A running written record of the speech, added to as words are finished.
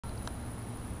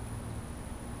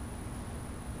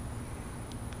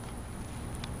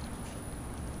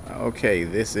Okay,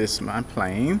 this is my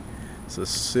plane. It's a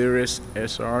Cirrus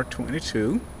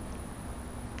SR22,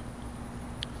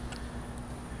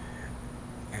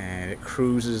 and it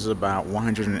cruises about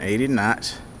 180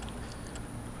 knots.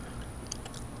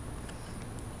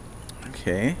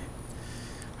 Okay,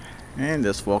 and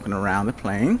just walking around the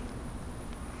plane.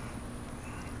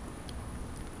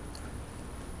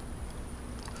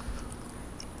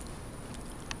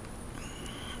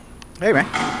 Hey man.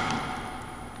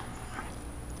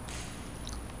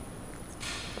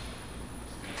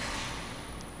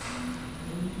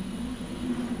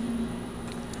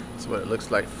 That's what it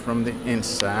looks like from the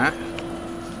inside.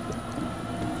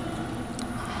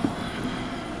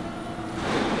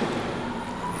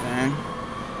 And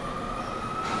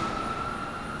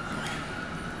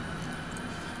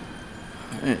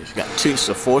it's got it's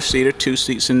a 4-seater, 2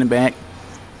 seats in the back,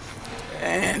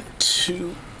 and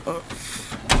 2 up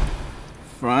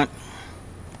front.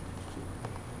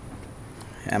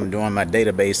 I'm doing my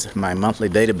database, my monthly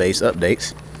database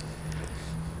updates.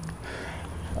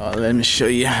 Let me show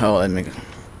you.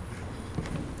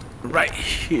 Right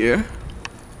here.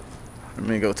 Let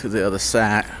me go to the other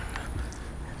side.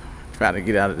 Try to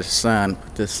get out of the sun.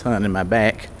 Put the sun in my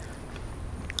back.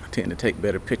 I tend to take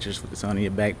better pictures with the sun in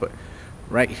your back, but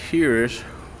right here is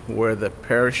where the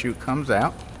parachute comes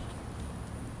out.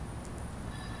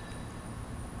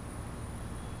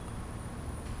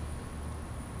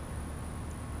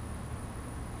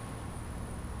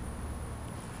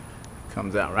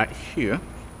 Comes out right here.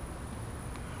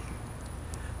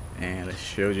 And it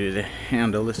shows you the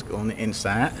handle. Let's go on the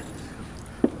inside.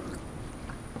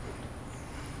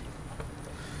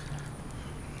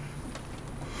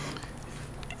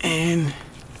 And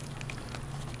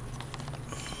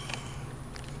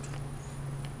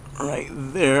right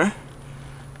there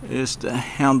is the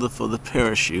handle for the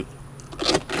parachute.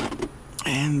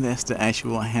 And that's the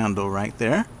actual handle right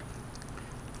there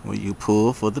where you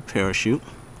pull for the parachute.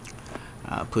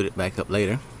 I'll put it back up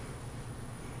later.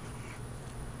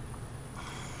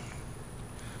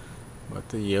 But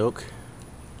the yoke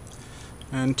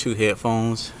and 2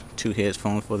 headphones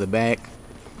for the back,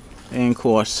 and of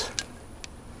course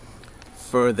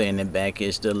further in the back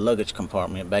is the luggage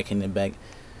compartment. Back in the back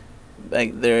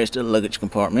there is the luggage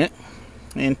compartment,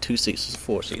 and 2 seats is a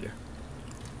 4-seater.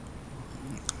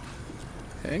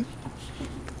 Okay,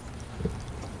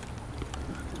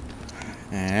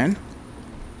 and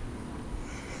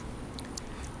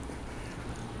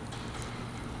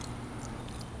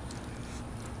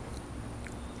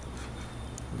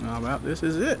how about this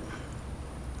is it.